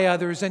shamed by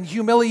others and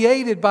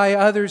humiliated by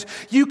others,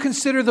 you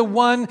consider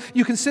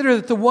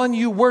that the one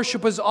you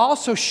worship is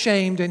also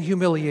shamed and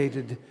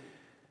humiliated.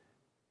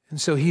 And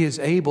so he is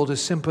able to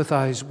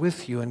sympathize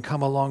with you and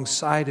come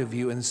alongside of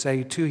you and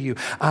say to you,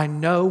 I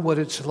know what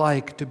it's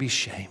like to be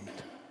shamed.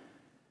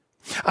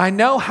 I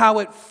know how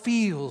it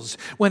feels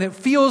when it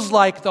feels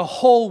like the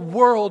whole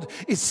world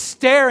is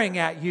staring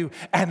at you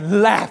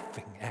and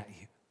laughing at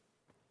you.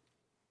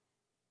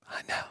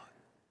 I know.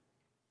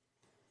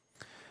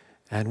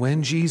 And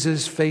when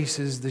Jesus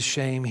faces the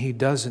shame he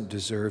doesn't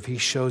deserve, he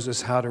shows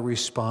us how to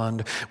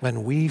respond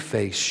when we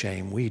face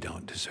shame we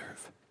don't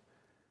deserve.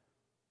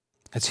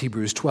 That's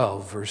Hebrews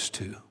 12, verse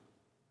 2.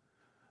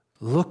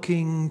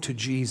 Looking to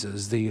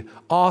Jesus, the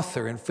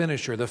author and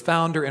finisher, the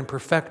founder and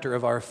perfecter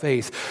of our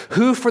faith,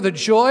 who for the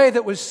joy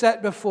that was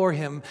set before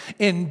him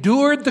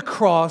endured the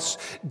cross,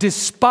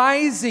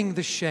 despising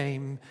the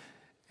shame,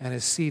 and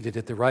is seated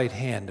at the right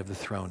hand of the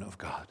throne of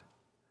God.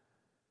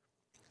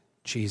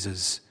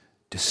 Jesus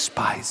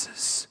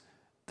despises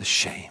the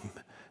shame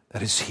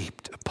that is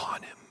heaped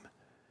upon him.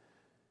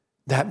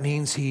 That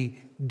means he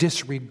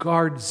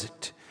disregards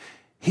it.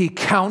 He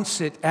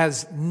counts it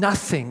as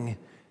nothing.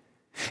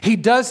 He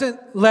doesn't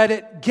let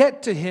it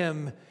get to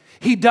him.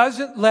 He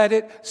doesn't let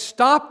it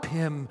stop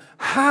him.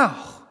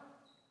 How?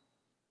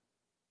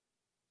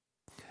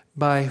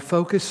 By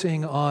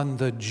focusing on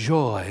the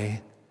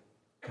joy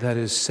that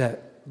is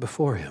set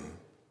before him,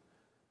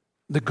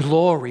 the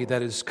glory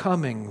that is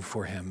coming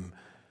for him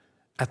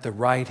at the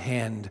right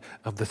hand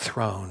of the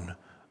throne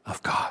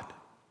of God.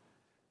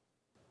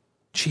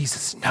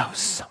 Jesus knows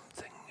something.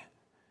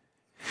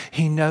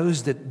 He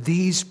knows that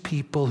these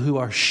people who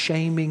are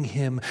shaming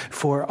him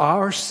for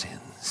our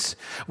sins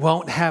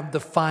won't have the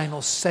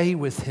final say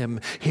with him.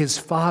 His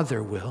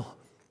Father will.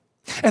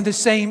 And the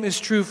same is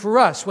true for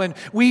us. When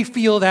we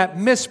feel that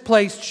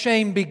misplaced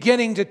shame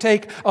beginning to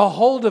take a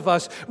hold of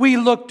us, we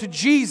look to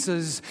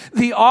Jesus,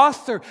 the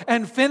author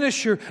and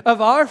finisher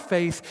of our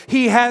faith.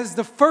 He has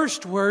the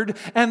first word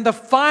and the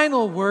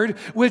final word,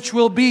 which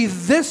will be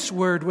this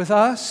word with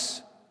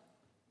us.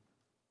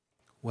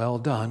 Well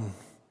done,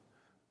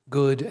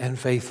 good and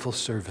faithful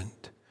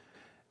servant.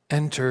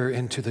 Enter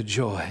into the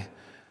joy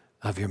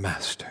of your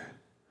master.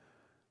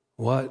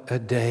 What a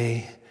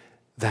day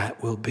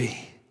that will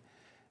be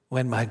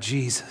when my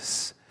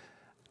Jesus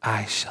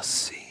I shall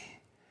see.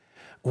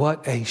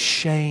 What a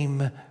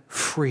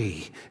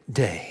shame-free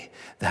day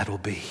that will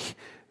be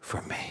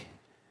for me.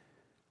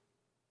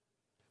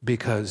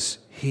 Because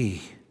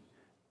he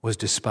was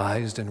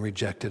despised and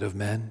rejected of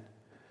men,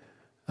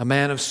 a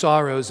man of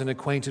sorrows and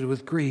acquainted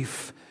with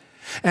grief,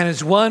 And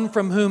as one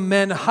from whom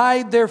men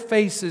hide their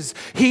faces,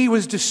 he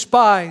was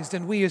despised,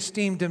 and we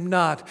esteemed him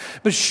not.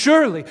 But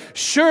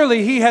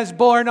surely he has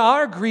borne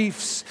our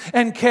griefs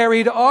and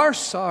carried our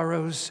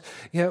sorrows.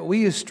 Yet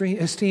we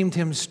esteemed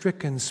him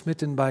stricken,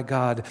 smitten by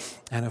God,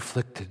 and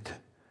afflicted.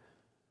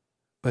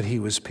 But he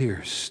was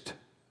pierced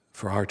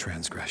for our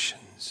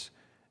transgressions,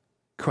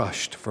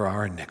 crushed for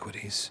our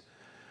iniquities.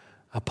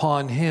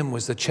 Upon him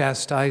was the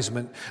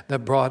chastisement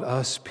that brought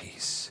us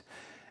peace,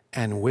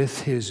 and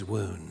with his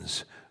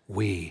wounds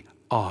we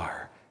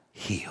are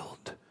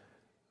healed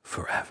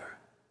forever.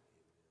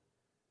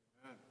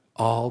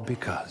 All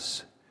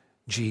because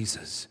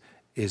Jesus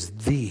is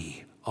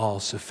the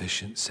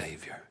all-sufficient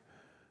Savior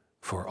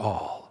for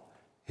all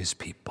his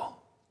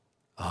people.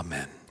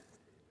 Amen.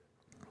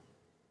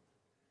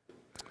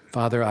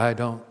 Father, I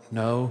don't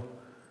know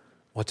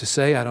what to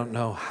say. I don't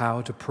know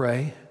how to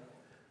pray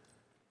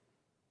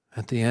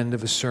at the end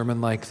of a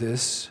sermon like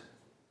this,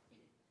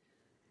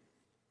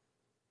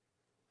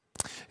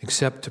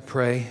 except to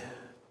pray,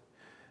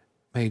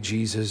 may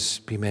Jesus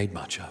be made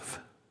much of.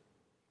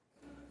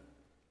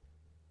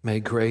 May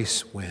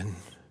grace win.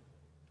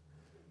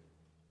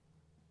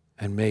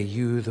 And may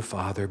you, the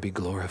Father, be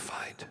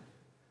glorified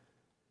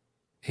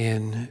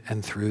in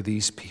and through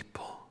these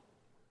people.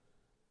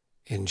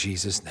 In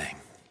Jesus' name,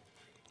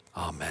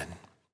 amen.